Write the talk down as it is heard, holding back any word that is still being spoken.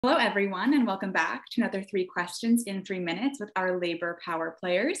Hello, everyone, and welcome back to another 3 questions in 3 minutes with our labor power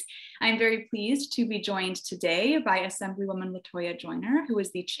players. I'm very pleased to be joined today by Assemblywoman Latoya Joyner, who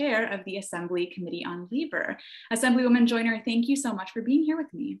is the chair of the Assembly Committee on Labor. Assemblywoman Joyner, thank you so much for being here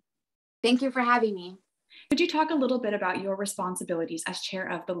with me. Thank you for having me. Could you talk a little bit about your responsibilities as chair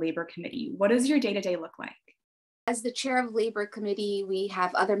of the Labor Committee? What does your day-to-day look like? As the chair of Labor Committee, we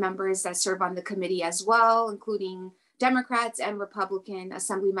have other members that serve on the committee as well, including Democrats and Republican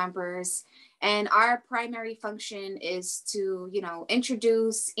Assembly members. And our primary function is to,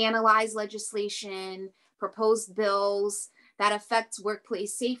 introduce, analyze legislation, propose bills that affect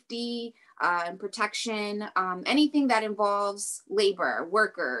workplace safety and protection, anything that involves labor,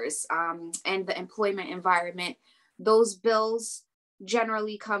 workers, and the employment environment. Those bills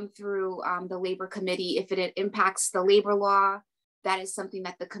generally come through the Labor Committee. If it impacts the labor law, that is something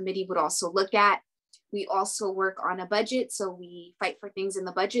that the committee would also look at. We also work on a budget, so we fight for things in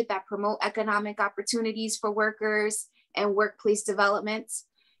the budget that promote economic opportunities for workers and workplace development.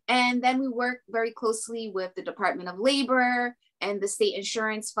 And then we work very closely with the Department of Labor and the State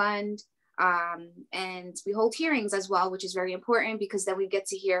Insurance Fund. And we hold hearings as well, which is very important because then we get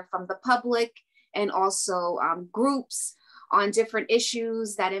to hear from the public and also groups on different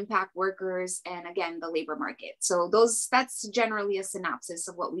issues that impact workers and, again, the labor market. So that's generally a synopsis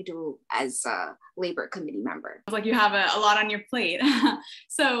of what we do as a Labor Committee member. Like you have a lot on your plate.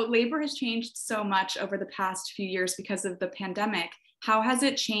 So labor has changed so much over the past few years because of the pandemic. How has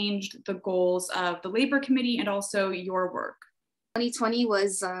it changed the goals of the Labor Committee and also your work? 2020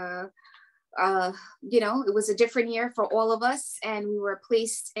 was it was a different year for all of us, and we were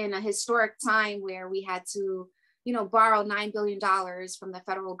placed in a historic time where we had to borrow $9 billion from the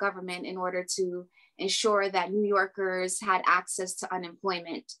federal government in order to ensure that New Yorkers had access to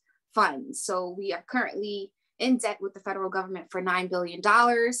unemployment funds. So we are currently in debt with the federal government for $9 billion.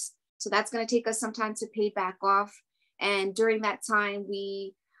 So that's going to take us some time to pay back off. And during that time,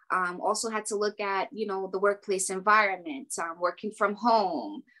 we also had to look at, the workplace environment, working from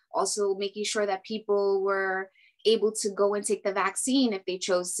home, also making sure that people were able to go and take the vaccine if they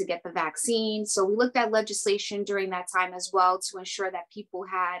chose to get the vaccine. So we looked at legislation during that time as well to ensure that people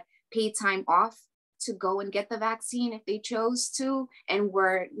had paid time off to go and get the vaccine if they chose to, and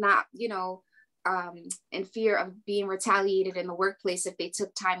were not, in fear of being retaliated in the workplace if they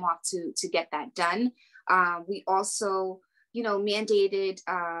took time off to get that done. We also, mandated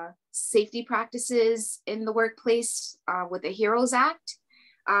safety practices in the workplace with the HEROES Act.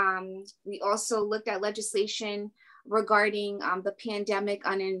 We also looked at legislation regarding the pandemic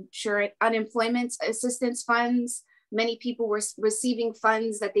unemployment assistance funds. Many people were receiving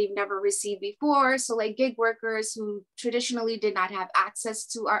funds that they've never received before. So like gig workers who traditionally did not have access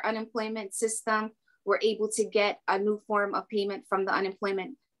to our unemployment system were able to get a new form of payment from the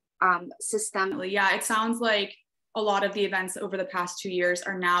unemployment system. Yeah, it sounds like a lot of the events over the past 2 years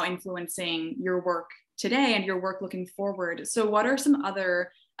are now influencing your work today and your work looking forward. So what are some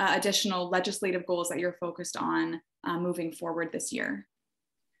other additional legislative goals that you're focused on moving forward this year?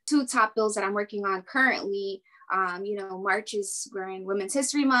 2 top bills that I'm working on currently, March we're in Women's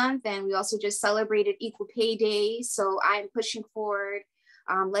History Month, and we also just celebrated Equal Pay Day. So I'm pushing forward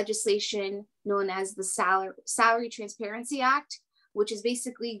legislation known as the Salary Transparency Act, which is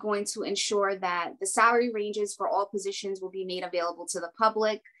basically going to ensure that the salary ranges for all positions will be made available to the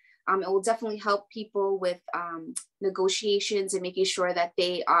public. It will definitely help people with negotiations and making sure that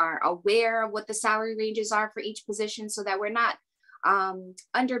they are aware of what the salary ranges are for each position, so that we're not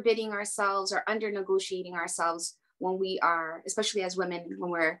underbidding ourselves or under negotiating ourselves when we are, especially as women,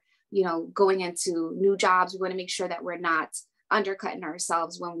 when we're going into new jobs. We want to make sure that we're not undercutting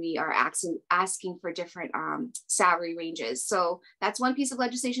ourselves when we are asking for different salary ranges. So that's one piece of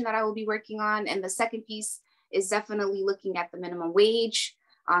legislation that I will be working on. And the second piece is definitely looking at the minimum wage.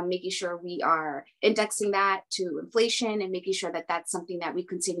 Making sure we are indexing that to inflation and making sure that that's something that we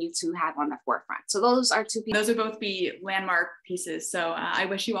continue to have on the forefront. So those are 2 pieces. Those would both be landmark pieces. So I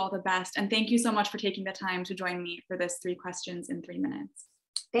wish you all the best. And thank you so much for taking the time to join me for this 3 questions in 3 minutes.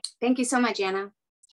 Thank you so much, Anna.